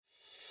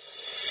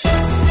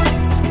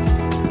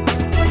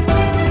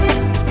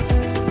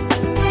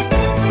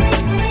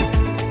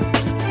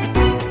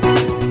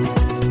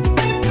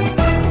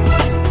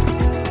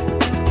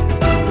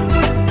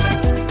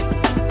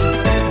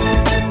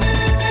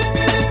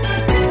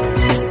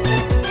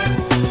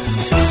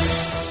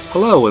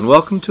Hello, and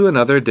welcome to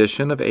another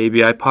edition of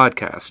ABI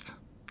Podcast.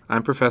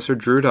 I'm Professor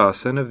Drew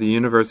Dawson of the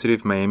University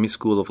of Miami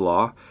School of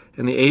Law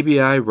and the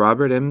ABI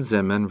Robert M.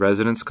 Zinman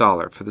Resident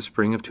Scholar for the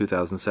spring of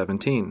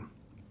 2017.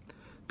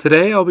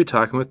 Today I'll be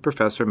talking with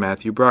Professor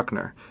Matthew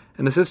Bruckner,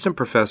 an assistant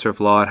professor of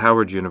law at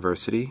Howard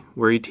University,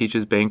 where he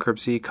teaches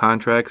bankruptcy,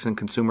 contracts, and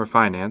consumer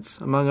finance,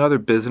 among other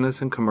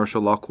business and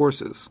commercial law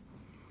courses.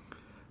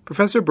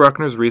 Professor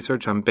Bruckner's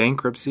research on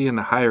bankruptcy in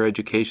the higher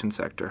education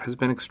sector has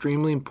been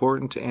extremely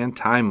important and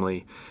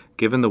timely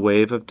given the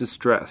wave of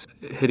distress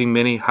hitting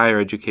many higher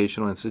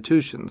educational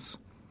institutions.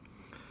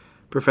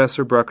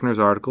 Professor Bruckner's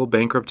article,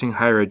 Bankrupting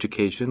Higher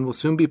Education, will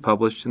soon be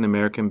published in the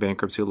American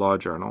Bankruptcy Law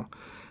Journal,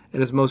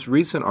 and his most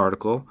recent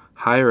article,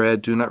 Higher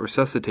Ed Do Not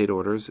Resuscitate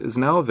Orders, is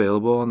now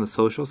available on the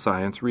Social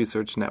Science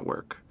Research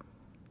Network.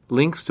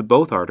 Links to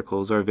both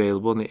articles are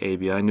available in the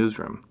ABI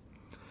newsroom.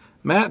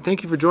 Matt,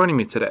 thank you for joining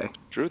me today.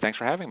 Drew, thanks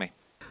for having me.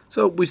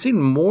 So we've seen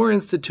more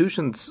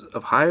institutions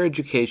of higher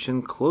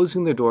education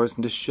closing their doors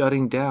and just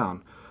shutting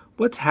down.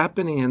 What's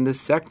happening in this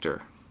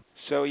sector?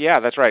 So, yeah,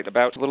 that's right.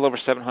 About a little over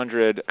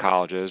 700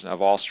 colleges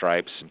of all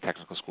stripes,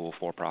 technical school,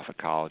 for-profit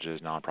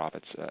colleges,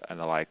 nonprofits, and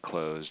the like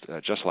closed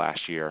just last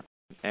year.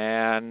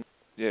 And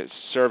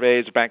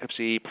surveys of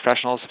bankruptcy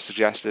professionals have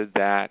suggested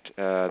that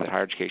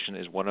higher education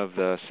is one of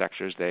the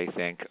sectors they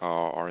think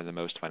are in the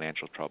most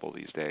financial trouble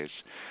these days.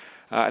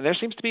 And there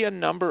seems to be a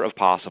number of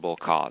possible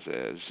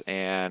causes,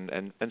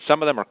 and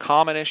some of them are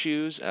common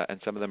issues, and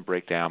some of them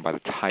break down by the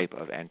type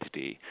of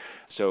entity.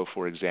 So,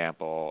 for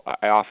example,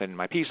 in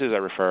my pieces I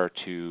refer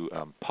to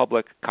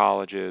public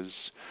colleges,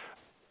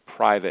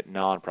 private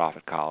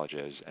nonprofit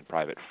colleges, and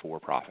private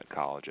for-profit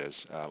colleges,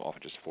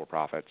 often just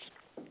for-profits.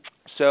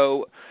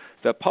 So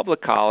the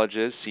public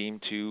colleges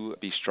seem to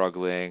be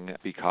struggling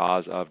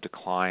because of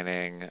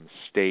declining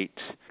state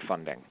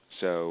funding.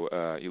 So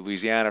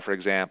Louisiana, for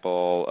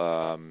example,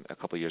 a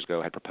couple of years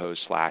ago had proposed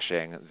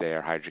slashing their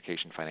higher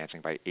education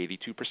financing by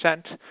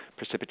 82%,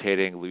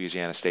 precipitating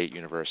Louisiana State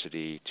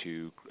University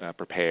to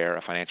prepare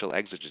a financial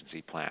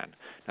exigency plan.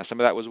 Now, some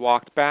of that was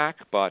walked back,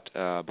 but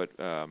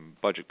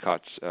budget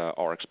cuts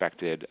are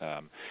expected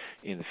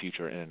in the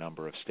future in a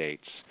number of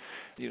states.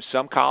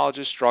 Some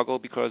colleges struggle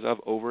because of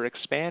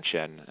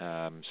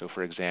overexpansion. So,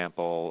 for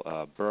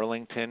example,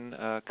 Burlington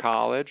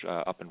College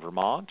up in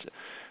Vermont,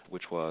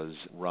 which was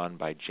run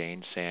by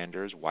Jane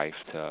Sanders, wife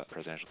to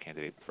presidential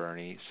candidate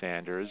Bernie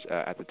Sanders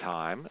at the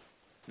time.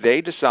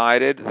 They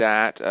decided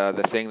that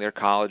the thing their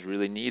college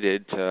really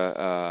needed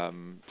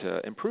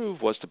to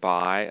improve was to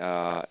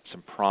buy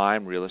some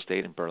prime real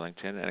estate in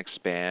Burlington and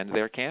expand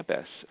their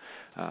campus.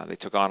 They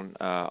took on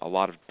a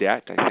lot of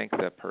debt. I think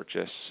the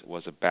purchase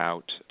was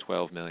about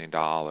 $12 million.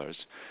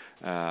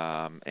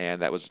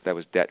 And that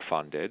was debt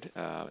funded.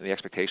 The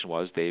expectation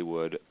was they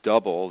would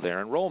double their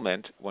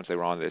enrollment once they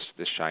were on this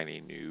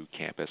shiny new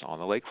campus on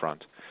the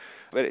lakefront.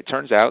 But it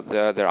turns out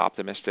their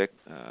optimistic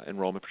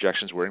enrollment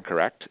projections were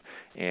incorrect,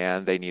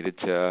 and they needed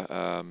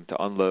to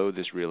unload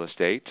this real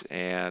estate,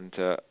 and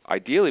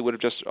ideally would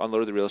have just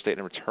unloaded the real estate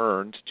and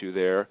returned to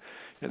their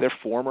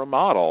former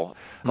model,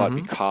 but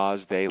because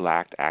they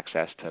lacked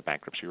access to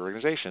bankruptcy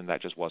organization,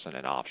 that just wasn't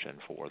an option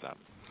for them.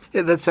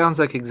 Yeah, that sounds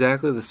like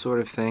exactly the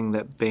sort of thing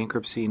that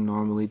bankruptcy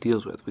normally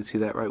deals with. We see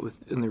that right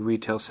in the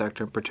retail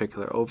sector in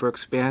particular.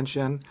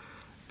 Overexpansion,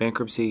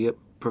 bankruptcy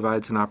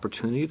provides an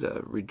opportunity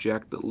to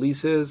reject the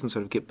leases and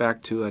sort of get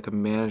back to like a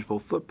manageable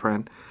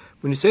footprint.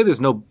 When you say there's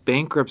no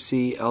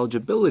bankruptcy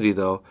eligibility,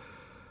 though,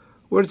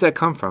 where does that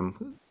come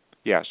from?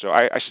 Yeah, so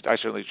I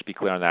certainly should be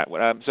clear on that.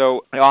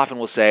 So I often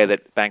will say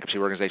that bankruptcy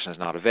organization is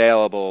not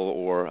available,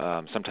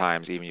 or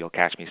sometimes even you'll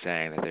catch me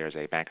saying that there's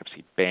a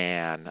bankruptcy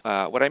ban.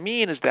 What I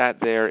mean is that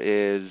there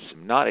is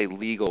not a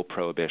legal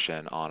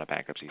prohibition on a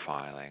bankruptcy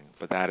filing,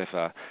 but that if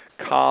a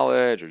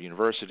college or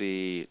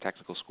university,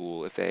 technical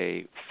school, if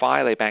they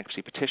file a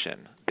bankruptcy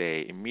petition,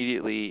 they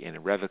immediately and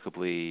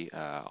irrevocably,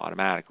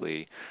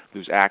 automatically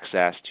lose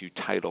access to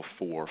Title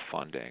IV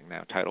funding.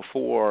 Now, Title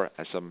IV,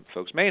 as some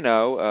folks may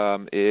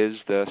know, is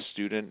the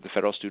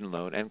federal student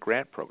loan and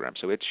grant program.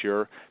 So it's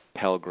your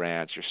Pell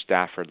Grants, your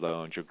Stafford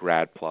loans, your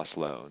Grad Plus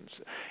loans.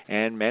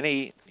 And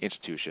many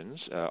institutions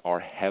are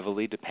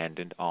heavily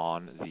dependent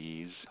on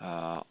these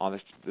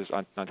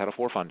on Title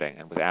IV funding,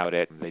 and without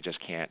it, they just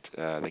can't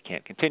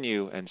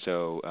continue. And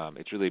so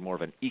it's really more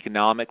of an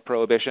economic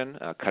prohibition,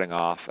 cutting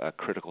off a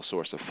critical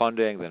source of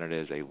funding, than it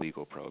is a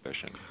legal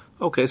prohibition.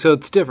 Okay, so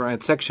it's different.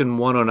 Right? Section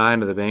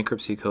 109 of the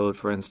Bankruptcy Code,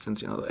 for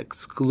instance,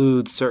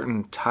 excludes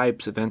certain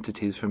types of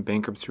entities from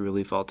bankruptcy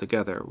relief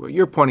altogether. What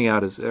you're pointing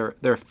out is they're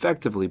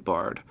effectively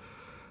barred.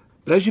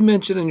 But as you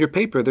mentioned in your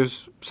paper,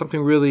 there's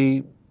something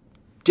really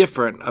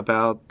different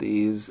about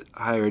these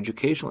higher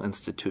educational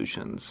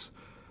institutions,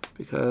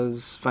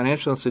 because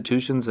financial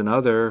institutions and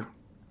other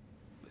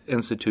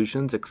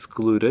institutions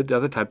excluded,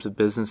 other types of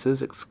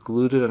businesses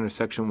excluded under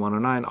Section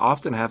 109,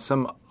 often have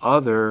some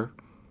other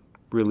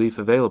relief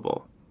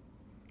available,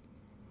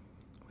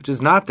 which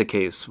is not the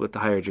case with the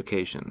higher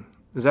education.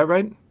 Is that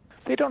right?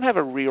 They don't have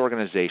a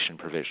reorganization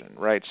provision,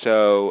 right?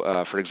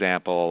 So, for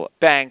example,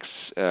 banks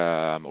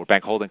or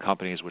bank holding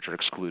companies, which are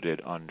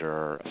excluded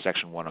under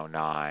Section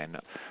 109,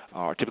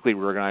 are typically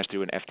reorganized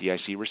through an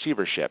FDIC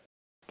receivership.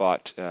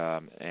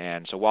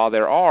 And so while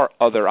there are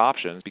other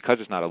options, because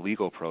it's not a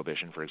legal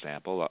prohibition, for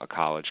example, a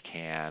college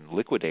can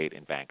liquidate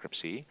in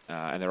bankruptcy,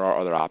 and there are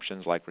other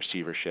options like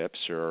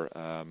receiverships or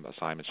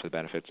assignments for the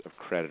benefits of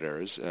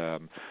creditors,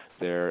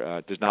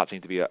 there does not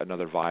seem to be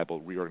another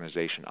viable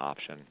reorganization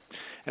option.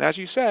 And as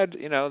you said,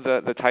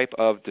 the type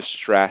of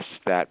distress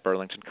that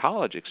Burlington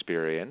College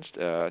experienced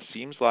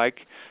seems like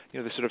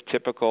the sort of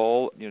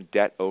typical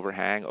debt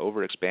overhang,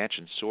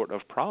 overexpansion sort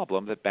of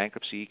problem that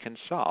bankruptcy can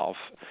solve.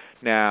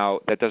 Now,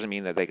 that doesn't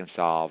mean that they can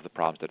solve the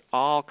problems that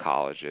all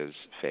colleges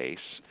face.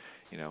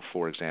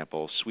 For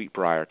example,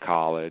 Sweetbriar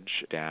College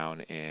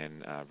down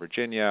in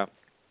Virginia,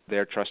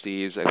 their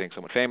trustees, I think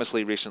somewhat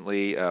famously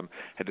recently,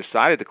 had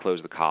decided to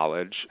close the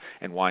college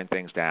and wind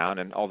things down.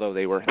 And although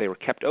they were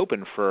kept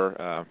open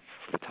for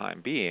the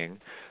time being,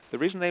 the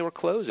reason they were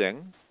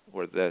closing,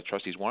 or the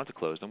trustees wanted to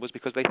close them, was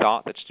because they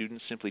thought that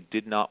students simply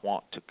did not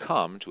want to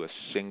come to a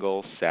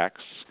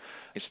single-sex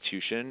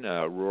institution,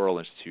 a rural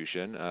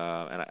institution,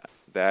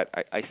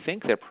 I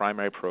think their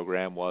primary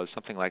program was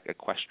something like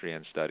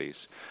equestrian studies.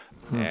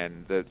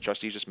 And the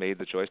trustees just made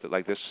the choice that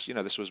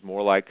this was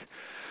more like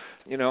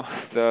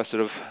the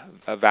sort of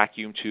a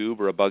vacuum tube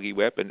or a buggy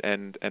whip,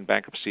 and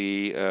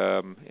bankruptcy,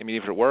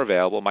 if it were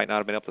available, might not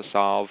have been able to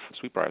solve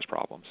Sweetbriar's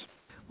problems.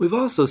 We've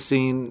also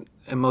seen,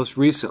 and most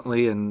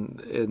recently in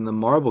the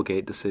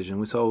Marblegate decision,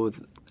 we saw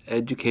with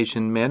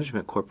Education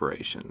Management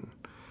Corporation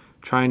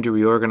trying to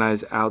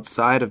reorganize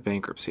outside of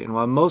bankruptcy. And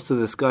while most of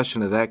the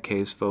discussion of that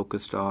case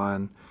focused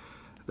on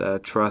the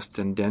Trust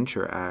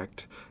Indenture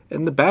Act,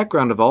 and the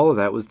background of all of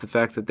that was the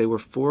fact that they were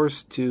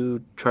forced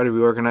to try to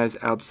reorganize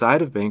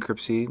outside of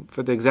bankruptcy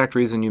for the exact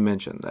reason you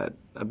mentioned, that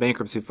a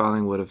bankruptcy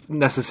filing would have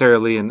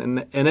necessarily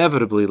and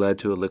inevitably led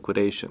to a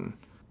liquidation.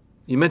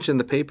 You mentioned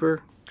the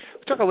paper.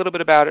 We talk a little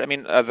bit about it.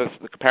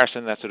 The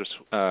comparison that sort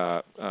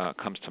of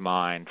comes to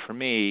mind for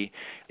me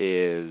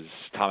is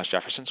Thomas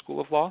Jefferson School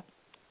of Law.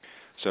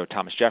 So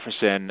Thomas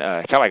Jefferson,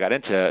 that's how I got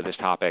into this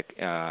topic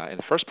in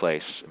the first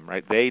place,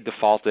 right? They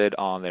defaulted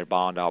on their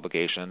bond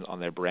obligations on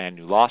their brand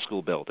new law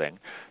school building.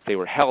 They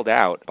were held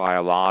out by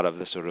a lot of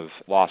the sort of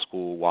law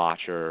school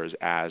watchers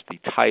as the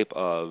type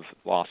of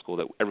law school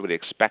that everybody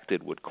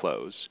expected would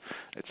close.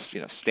 It's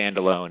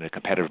standalone in a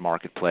competitive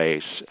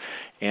marketplace,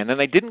 and then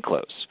they didn't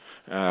close.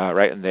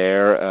 Right, and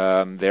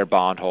their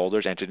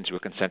bondholders entered into a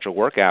consensual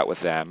workout with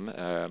them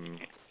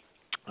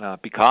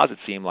because it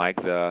seemed like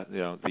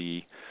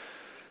the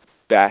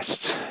best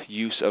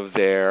use of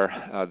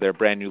their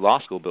brand new law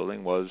school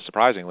building was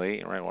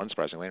unsurprisingly,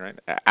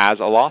 as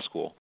a law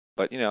school.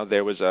 But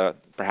there was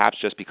perhaps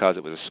just because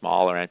it was a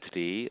smaller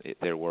entity,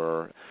 it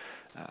was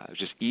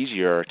just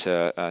easier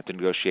to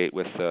negotiate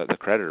with the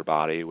creditor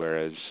body,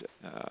 whereas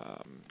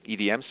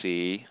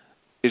EDMC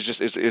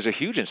is a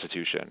huge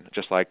institution,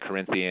 just like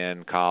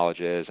Corinthian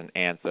colleges and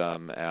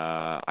Anthem,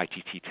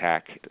 ITT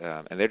Tech,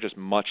 and they're just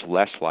much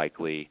less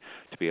likely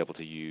to be able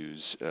to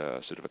use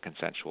sort of a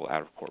consensual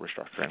out-of-court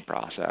restructuring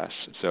process.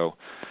 So,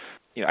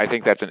 I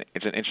think it's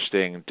an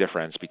interesting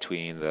difference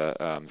between the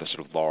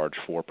sort of large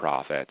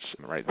for-profits,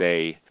 right?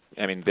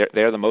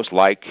 They're the most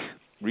like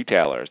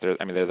retailers.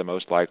 They're the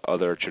most like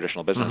other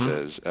traditional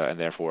businesses, and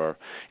therefore,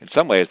 in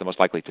some ways, the most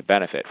likely to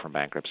benefit from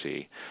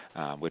bankruptcy,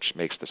 which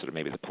makes the sort of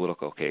maybe the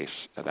political case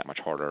that much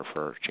harder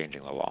for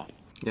changing the law.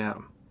 Yeah.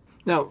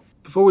 Now,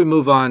 before we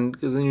move on,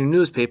 because in your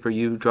newspaper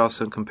you draw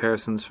some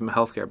comparisons from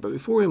healthcare, but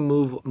before we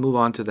move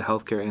on to the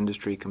healthcare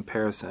industry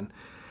comparison,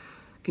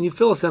 can you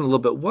fill us in a little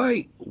bit?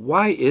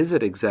 Why is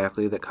it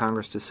exactly that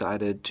Congress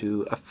decided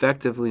to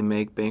effectively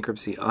make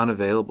bankruptcy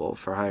unavailable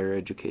for higher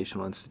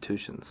educational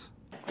institutions?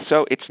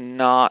 So it's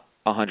not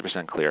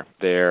 100% clear.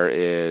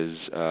 There's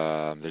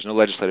no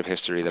legislative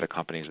history that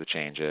accompanies the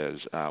changes.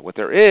 What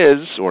there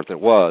is, or what there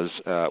was,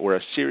 were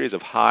a series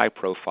of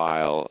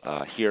high-profile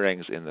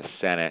hearings in the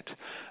Senate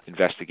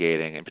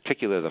investigating, in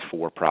particular, the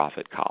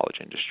for-profit college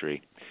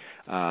industry.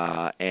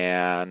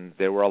 And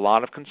there were a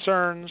lot of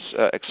concerns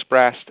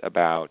expressed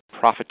about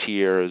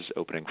profiteers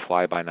opening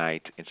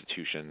fly-by-night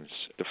institutions,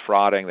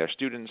 defrauding their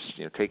students,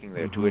 taking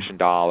their tuition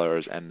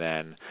dollars, and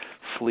then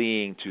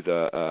fleeing to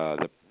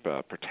the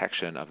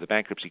protection of the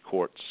bankruptcy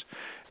courts,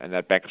 and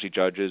that bankruptcy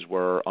judges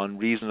were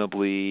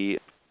unreasonably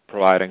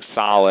providing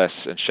solace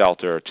and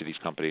shelter to these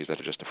companies that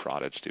had just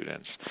defrauded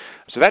students.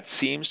 So that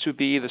seems to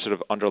be the sort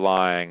of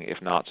underlying, if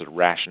not sort of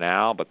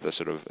rationale, but the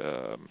sort of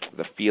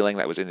the feeling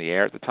that was in the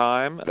air at the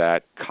time,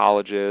 that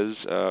colleges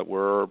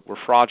were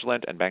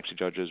fraudulent and bankruptcy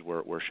judges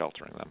were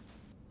sheltering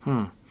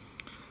them.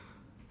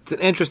 It's an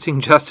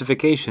interesting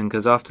justification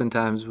because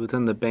oftentimes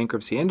within the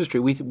bankruptcy industry,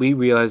 we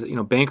realize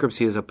that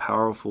bankruptcy is a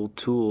powerful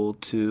tool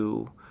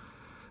to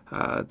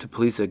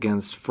police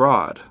against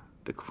fraud,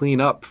 to clean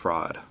up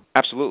fraud.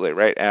 Absolutely,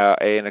 right.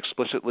 An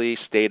explicitly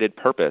stated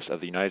purpose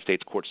of the United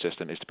States court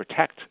system is to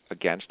protect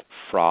against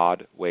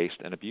fraud, waste,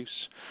 and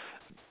abuse.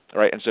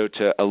 right? And so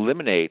to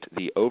eliminate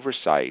the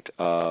oversight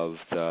of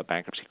the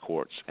bankruptcy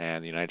courts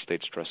and the United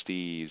States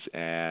trustees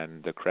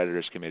and the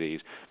creditors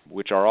committees,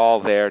 which are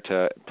all there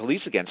to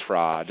police against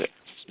fraud,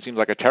 seems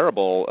like a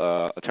terrible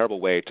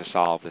way to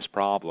solve this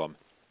problem.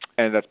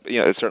 And that's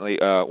it's certainly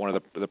one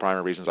of the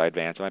primary reasons I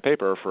advance in my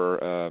paper.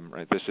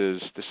 This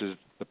is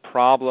the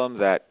problem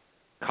that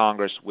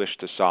Congress wished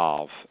to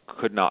solve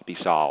could not be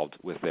solved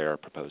with their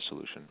proposed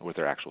solution, with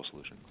their actual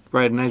solution.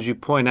 Right, and as you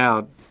point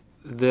out,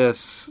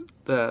 this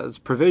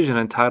provision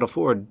in Title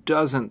IV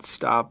doesn't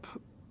stop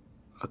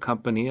a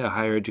company, a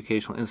higher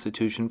educational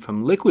institution,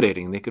 from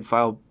liquidating. They could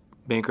file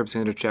bankruptcy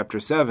under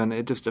Chapter 7.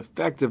 It just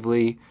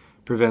effectively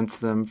prevents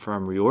them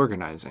from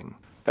reorganizing.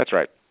 That's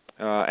right.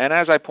 And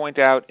as I point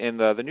out in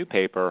the new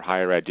paper,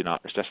 Higher Ed Do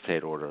Not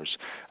Resuscitate Orders,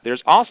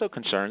 there's also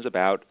concerns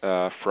about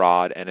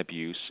fraud and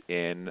abuse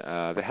in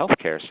the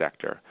healthcare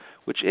sector,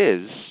 which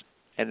is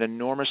an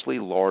enormously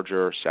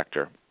larger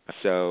sector.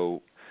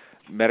 So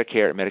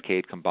Medicare and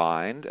Medicaid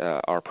combined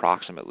are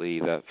approximately,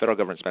 the federal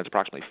government spends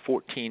approximately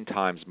 14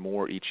 times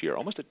more each year,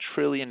 almost $1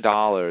 trillion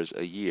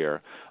a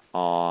year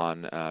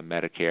on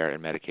Medicare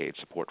and Medicaid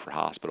support for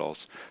hospitals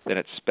than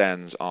it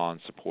spends on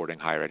supporting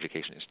higher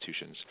education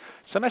institutions.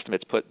 Some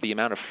estimates put the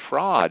amount of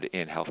fraud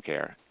in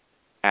healthcare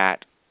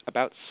at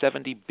about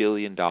 $70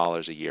 billion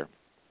a year,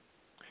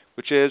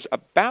 which is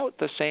about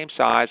the same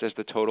size as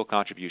the total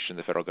contribution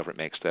the federal government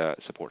makes to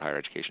support higher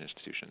education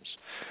institutions.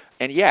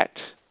 And yet,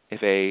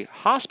 if a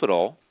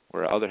hospital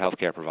or other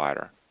healthcare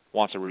provider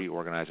wants to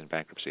reorganize in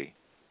bankruptcy,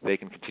 they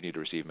can continue to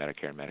receive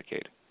Medicare and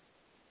Medicaid.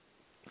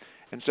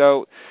 And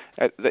so,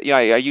 I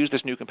use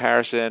this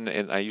comparison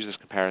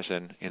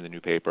in the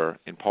new paper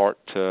in part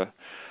to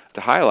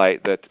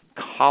highlight that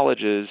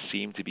colleges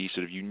seem to be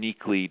sort of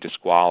uniquely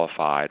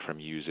disqualified from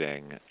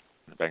using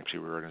bankruptcy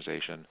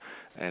reorganization,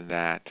 and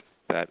that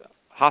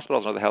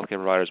hospitals and other healthcare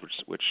providers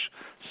which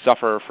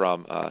suffer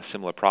from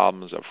similar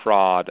problems of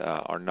fraud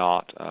are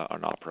not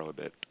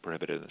prohibited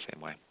in the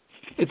same way.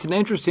 It's an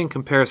interesting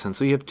comparison.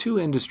 So you have two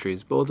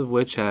industries, both of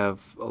which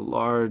have a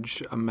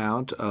large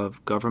amount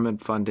of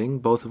government funding,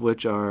 both of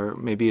which are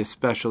maybe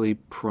especially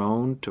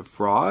prone to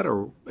fraud,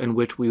 or in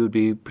which we would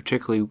be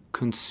particularly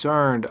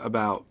concerned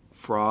about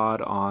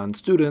fraud on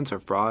students or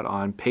fraud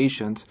on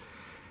patients.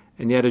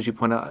 And yet, as you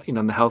point out, in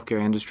the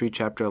healthcare industry,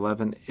 Chapter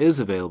 11 is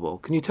available.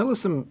 Can you tell us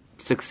some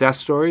success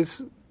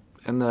stories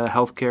in the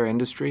healthcare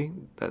industry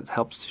that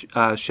helps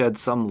shed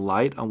some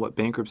light on what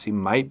bankruptcy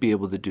might be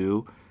able to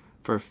do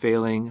for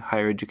failing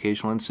higher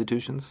educational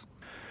institutions?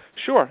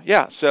 Sure.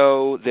 Yeah.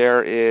 So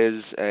there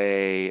is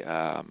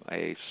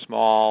a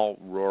small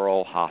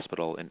rural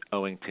hospital in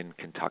Owington,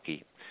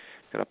 Kentucky.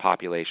 It's got a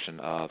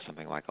population of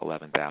something like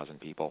 11,000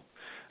 people.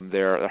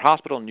 Their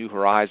hospital, New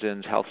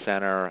Horizons Health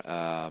Center,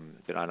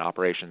 been on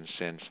operation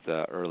since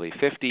the early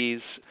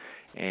 50s,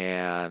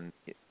 and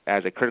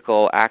as a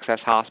critical access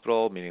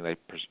hospital, meaning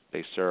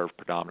they serve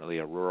predominantly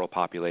a rural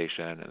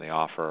population, and they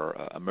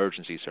offer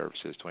emergency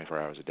services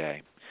 24 hours a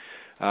day.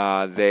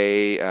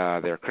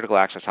 They're a critical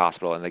access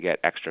hospital, and they get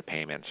extra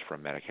payments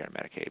from Medicare and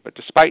Medicaid. But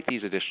despite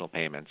these additional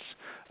payments,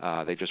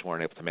 they just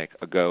weren't able to make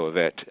a go of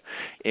it.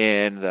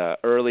 In the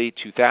early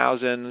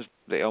 2000s,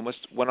 they almost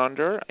went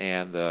under,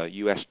 and the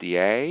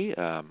USDA,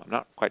 I'm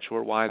not quite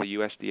sure why the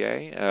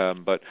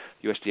USDA, but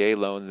USDA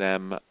loaned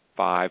them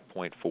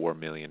 $5.4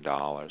 million.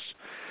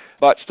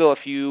 But still, a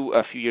few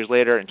years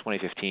later, in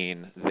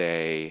 2015,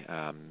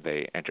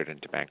 they entered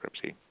into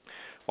bankruptcy.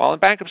 While in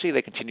bankruptcy,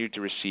 they continued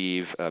to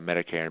receive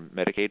Medicare and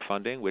Medicaid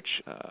funding, which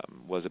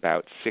was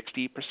about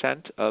 60%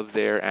 of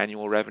their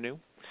annual revenue.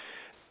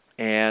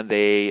 And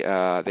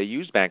they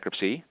used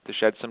bankruptcy to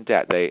shed some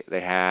debt. They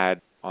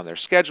had on their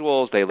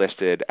schedules, they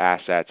listed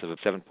assets of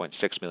 $7.6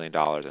 million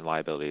and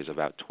liabilities of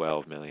about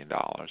 $12 million.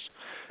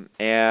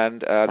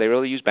 And they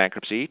really used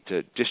bankruptcy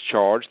to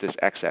discharge this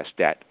excess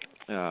debt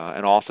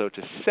and also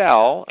to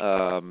sell,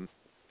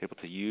 able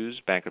to use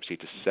bankruptcy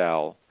to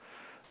sell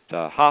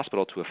the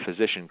hospital to a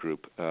physician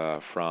group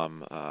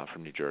from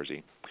New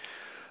Jersey.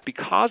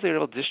 Because they were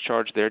able to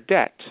discharge their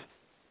debt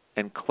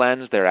and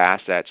cleanse their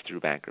assets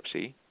through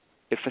bankruptcy,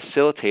 it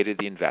facilitated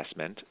the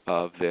investment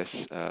of this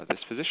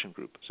physician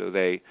group. So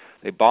they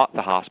bought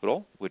the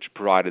hospital, which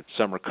provided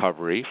some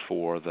recovery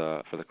for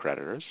the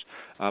creditors,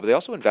 but they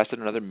also invested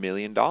another $1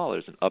 million in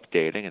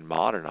updating and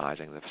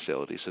modernizing the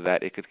facility so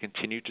that it could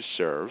continue to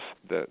serve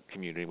the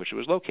community in which it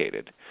was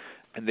located.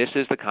 And this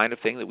is the kind of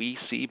thing that we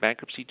see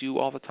bankruptcy do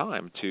all the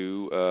time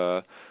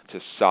to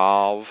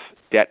solve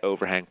debt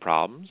overhang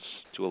problems,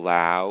 to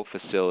allow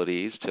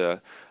facilities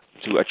to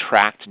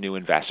attract new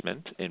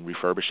investment in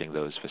refurbishing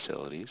those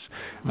facilities.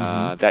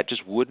 That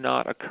just would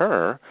not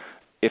occur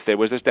if there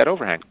was this debt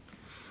overhang.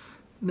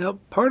 Now,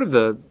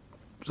 so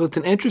it's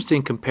an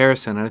interesting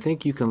comparison, and I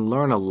think you can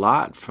learn a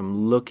lot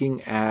from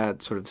looking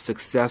at sort of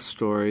success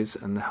stories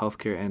in the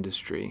healthcare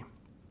industry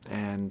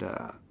and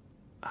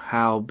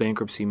how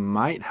bankruptcy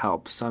might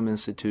help some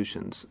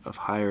institutions of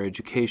higher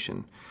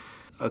education.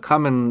 A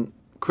common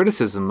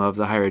criticism of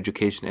the higher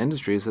education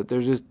industry is that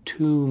there's just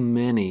too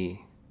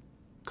many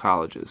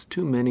colleges,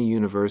 too many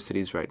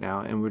universities right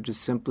now, and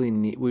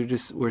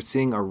we're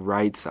seeing a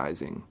right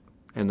sizing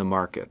in the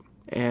market.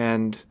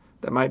 And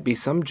that might be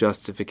some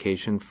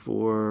justification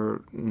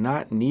for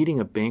not needing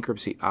a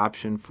bankruptcy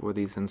option for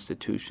these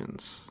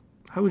institutions.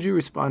 How would you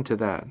respond to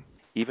that?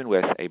 Even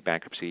with a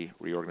bankruptcy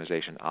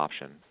reorganization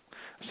option,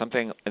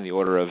 something in the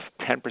order of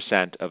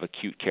 10% of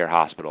acute care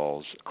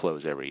hospitals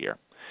close every year.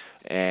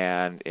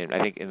 And I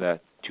think in the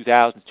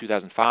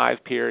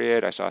 2000-2005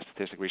 period, I saw a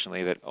statistic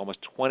recently that almost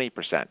 20%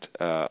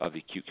 of the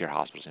acute care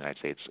hospitals in the United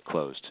States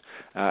closed.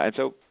 And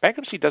so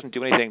bankruptcy doesn't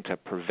do anything to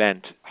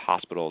prevent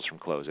hospitals from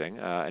closing,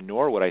 and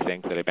nor would I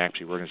think that a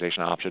bankruptcy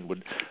reorganization option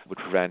would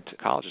prevent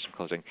colleges from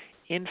closing.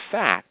 In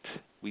fact,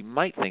 we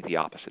might think the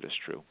opposite is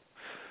true.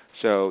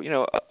 So,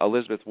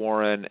 Elizabeth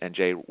Warren and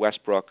Jay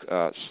Westbrook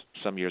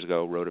some years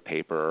ago wrote a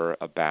paper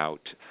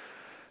about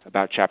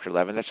Chapter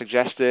 11 that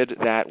suggested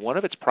that one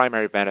of its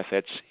primary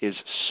benefits is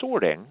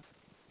sorting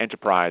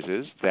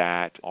enterprises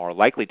that are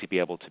likely to be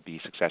able to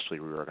be successfully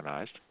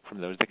reorganized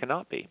from those that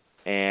cannot be.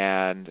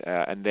 And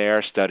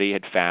their study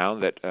had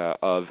found that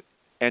of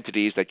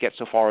entities that get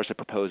so far as to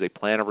propose a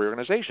plan of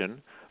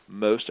reorganization,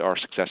 most are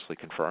successfully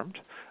confirmed,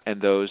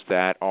 and those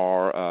that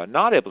are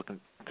not able to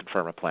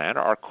confirm a plan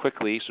are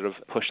quickly sort of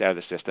pushed out of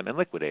the system and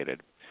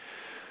liquidated.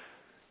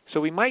 So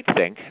we might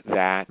think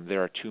that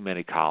there are too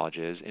many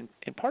colleges,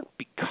 in part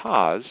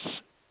because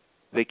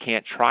they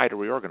can't try to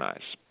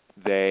reorganize.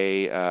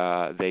 They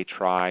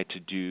try to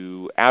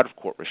do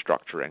out-of-court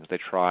restructurings. They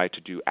try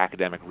to do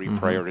academic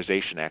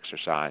reprioritization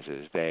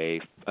exercises. They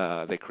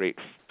create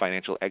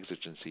financial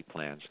exigency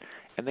plans,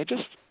 and they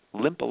just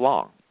limp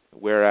along.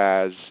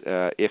 Whereas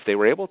if they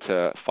were able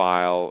to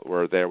file,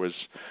 or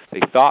they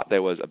thought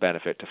there was a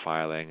benefit to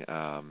filing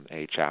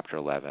a Chapter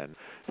 11,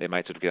 they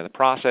might sort of get in the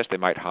process. They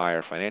might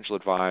hire financial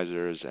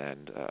advisors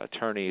and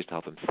attorneys to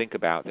help them think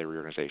about their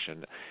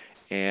reorganization,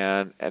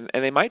 and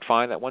they might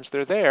find that once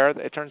they're there,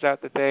 it turns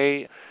out that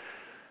they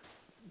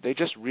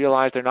just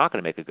realize they're not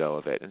going to make a go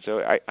of it. And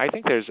so I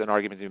think there's an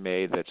argument to be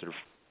made that sort of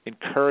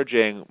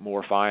encouraging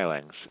more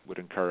filings would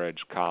encourage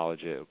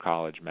college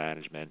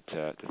management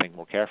to think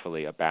more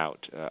carefully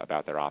about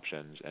their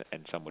options,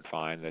 and some would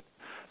find that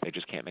they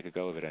just can't make a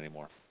go of it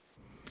anymore.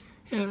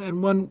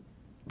 And one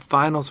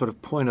final sort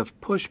of point of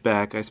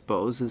pushback, I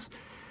suppose, is,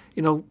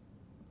 the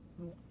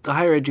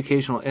higher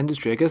educational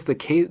industry. I guess the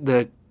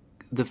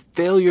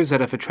failures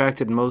that have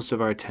attracted most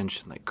of our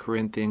attention, like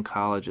Corinthian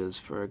colleges,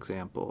 for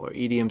example, or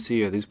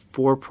EDMC, or these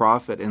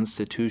for-profit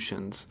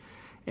institutions.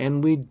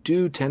 And we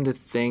do tend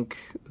to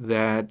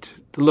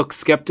look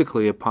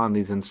skeptically upon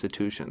these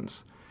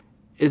institutions.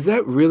 Is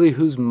that really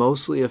who's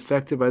mostly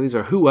affected by these,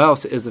 or who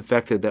else is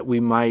affected that we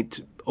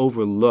might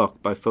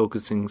overlook by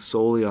focusing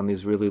solely on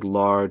these really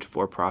large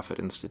for-profit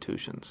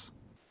institutions?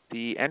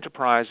 The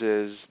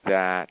enterprises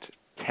that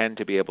tend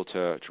to be able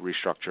to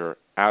restructure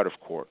out of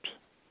court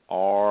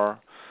are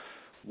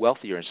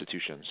wealthier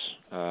institutions,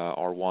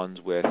 are ones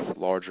with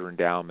larger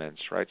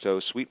endowments, right?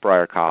 So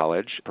Sweetbriar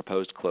College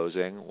proposed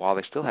closing while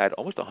they still had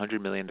almost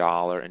 $100 million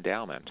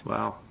endowment.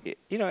 Wow.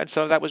 And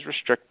some of that was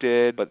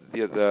restricted, but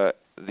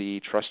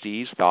the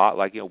trustees thought,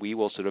 we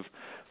will sort of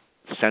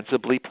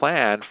sensibly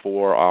plan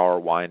for our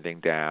winding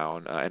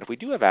down, and if we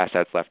do have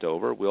assets left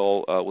over,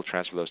 we'll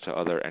transfer those to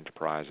other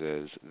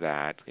enterprises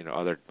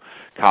other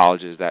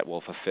colleges that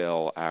will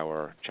fulfill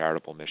our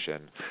charitable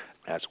mission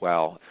as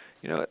well.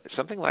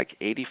 Something like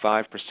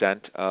 85%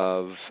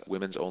 of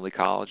women's-only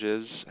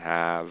colleges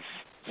have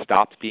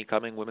stopped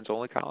becoming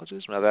women's-only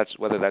colleges. Now,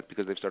 whether that's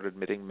because they've started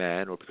admitting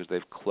men, or because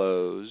they've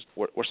closed,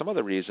 or some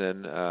other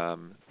reason,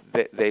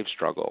 they've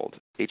struggled.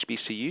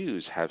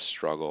 HBCUs have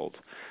struggled.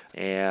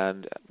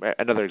 And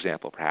another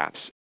example, perhaps,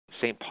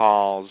 St.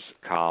 Paul's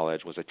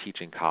College was a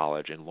teaching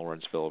college in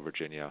Lawrenceville,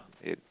 Virginia.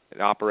 It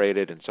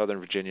operated in Southern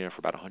Virginia for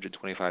about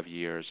 125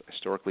 years, a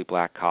historically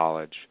black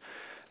college.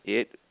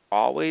 It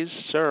always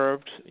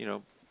served,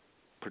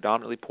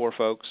 predominantly poor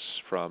folks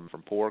from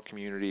poor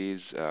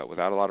communities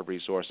without a lot of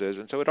resources,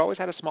 and so it always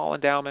had a small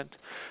endowment,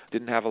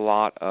 didn't have a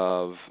lot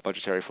of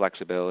budgetary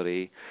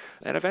flexibility,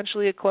 and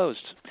eventually it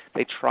closed.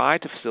 They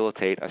tried to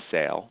facilitate a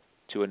sale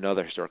to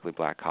another historically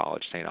black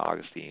college, St.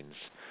 Augustine's,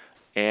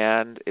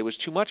 and it was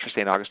too much for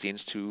St. Augustine's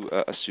to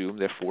assume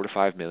their $4 to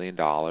 $5 million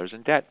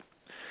in debt.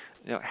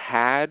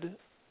 Had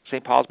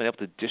St. Paul's been able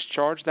to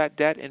discharge that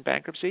debt in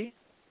bankruptcy,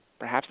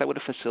 perhaps that would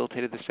have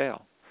facilitated the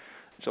sale.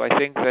 So I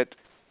think that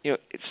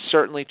it's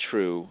certainly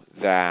true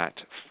that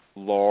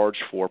large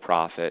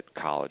for-profit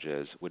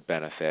colleges would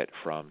benefit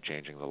from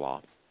changing the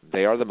law.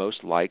 They are the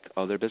most like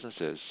other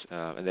businesses,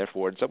 and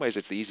therefore, in some ways,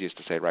 it's the easiest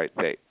to say, right,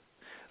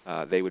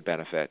 they would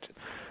benefit.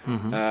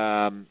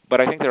 Mm-hmm.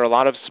 But I think there are a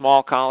lot of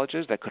small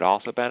colleges that could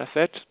also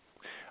benefit.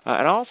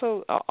 And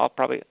also, I'll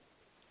probably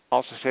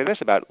also say this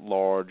about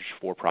large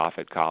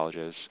for-profit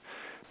colleges.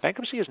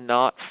 Bankruptcy is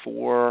not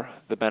for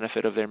the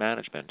benefit of their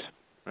management.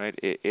 Right?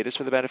 It is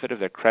for the benefit of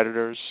their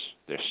creditors,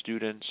 their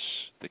students,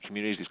 the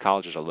communities these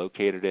colleges are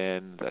located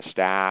in, the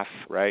staff,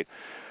 right?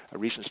 A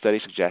recent study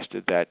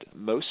suggested that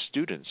most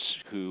students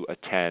who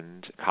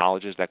attend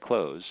colleges that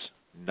close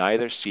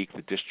neither seek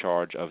the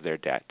discharge of their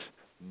debt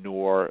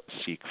nor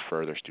seek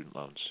further student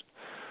loans.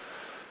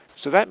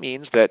 So that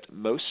means that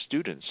most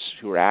students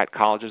who are at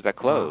colleges that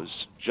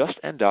close just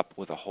end up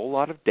with a whole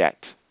lot of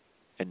debt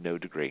and no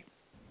degree.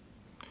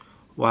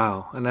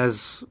 Wow. And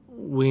as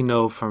we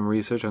know from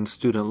research on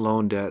student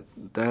loan debt,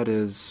 that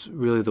is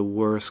really the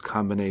worst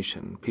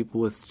combination.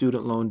 People with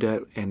student loan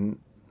debt and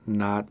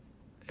not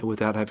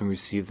without having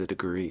received the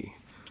degree.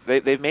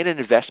 They've made an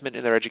investment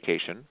in their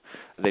education.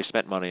 They've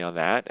spent money on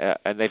that,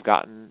 and they've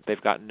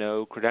gotten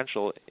no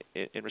credential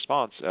in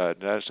response. So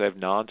they have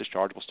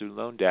non-dischargeable student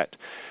loan debt.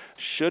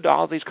 Should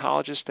all these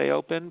colleges stay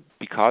open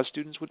because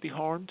students would be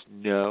harmed?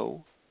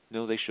 No,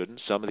 they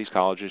shouldn't. Some of these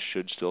colleges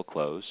should still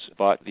close,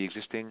 but the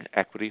existing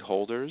equity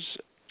holders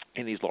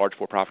in these large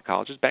for-profit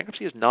colleges,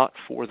 bankruptcy is not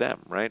for them,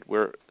 right?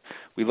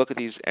 We look at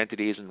these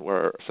entities and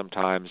we're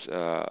sometimes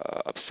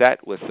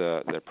upset with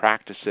their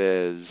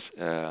practices.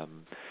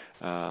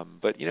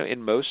 But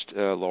in most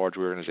large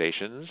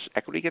organizations,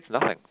 equity gets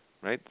nothing,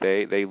 right?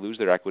 They lose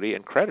their equity,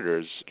 and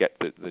creditors get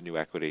the new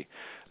equity.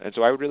 And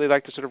so I would really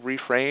like to sort of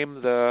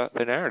reframe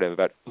the narrative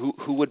about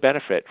who would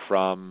benefit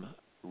from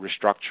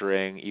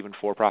restructuring even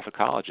for-profit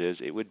colleges.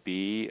 It would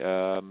be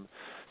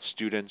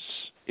students,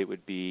 it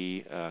would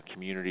be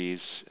communities,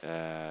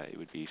 it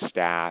would be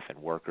staff and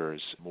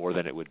workers more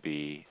than it would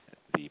be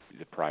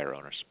the prior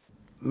owners.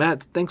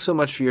 Matt, thanks so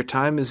much for your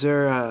time. Do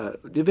you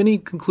have any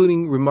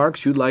concluding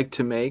remarks you'd like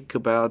to make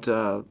about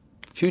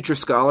future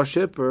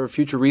scholarship or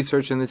future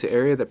research in this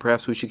area that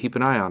perhaps we should keep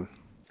an eye on?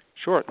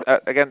 Sure.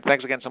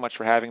 Thanks again so much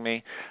for having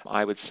me.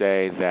 I would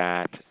say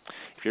that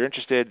if you're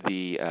interested,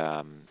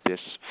 this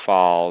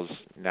fall's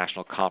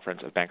National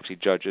Conference of Bankruptcy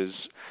Judges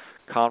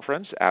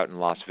conference out in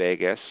Las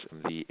Vegas,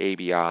 the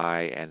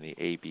ABI and the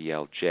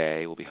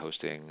ABLJ will be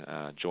hosting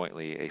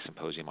jointly a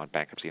symposium on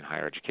bankruptcy in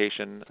higher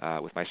education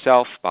with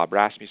myself, Bob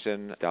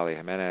Rasmussen, Dalia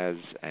Jimenez,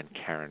 and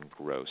Karen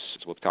Gross.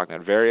 So we'll be talking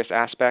about various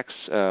aspects,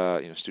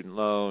 student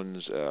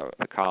loans,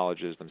 the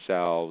colleges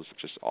themselves,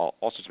 just all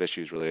sorts of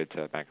issues related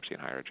to bankruptcy in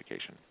higher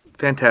education.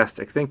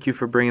 Fantastic. Thank you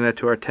for bringing that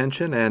to our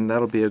attention, and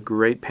that'll be a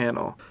great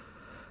panel.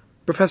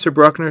 Professor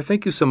Bruckner,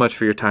 thank you so much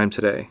for your time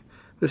today.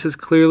 This is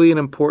clearly an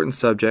important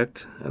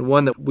subject and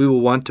one that we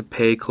will want to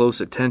pay close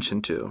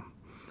attention to.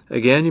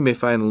 Again, you may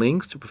find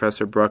links to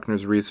Professor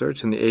Bruckner's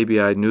research in the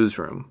ABI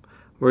newsroom,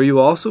 where you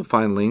will also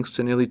find links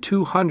to nearly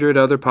 200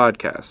 other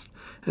podcasts.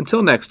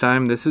 Until next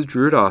time, this is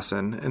Drew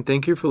Dawson, and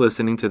thank you for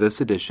listening to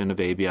this edition of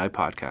ABI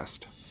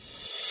Podcast.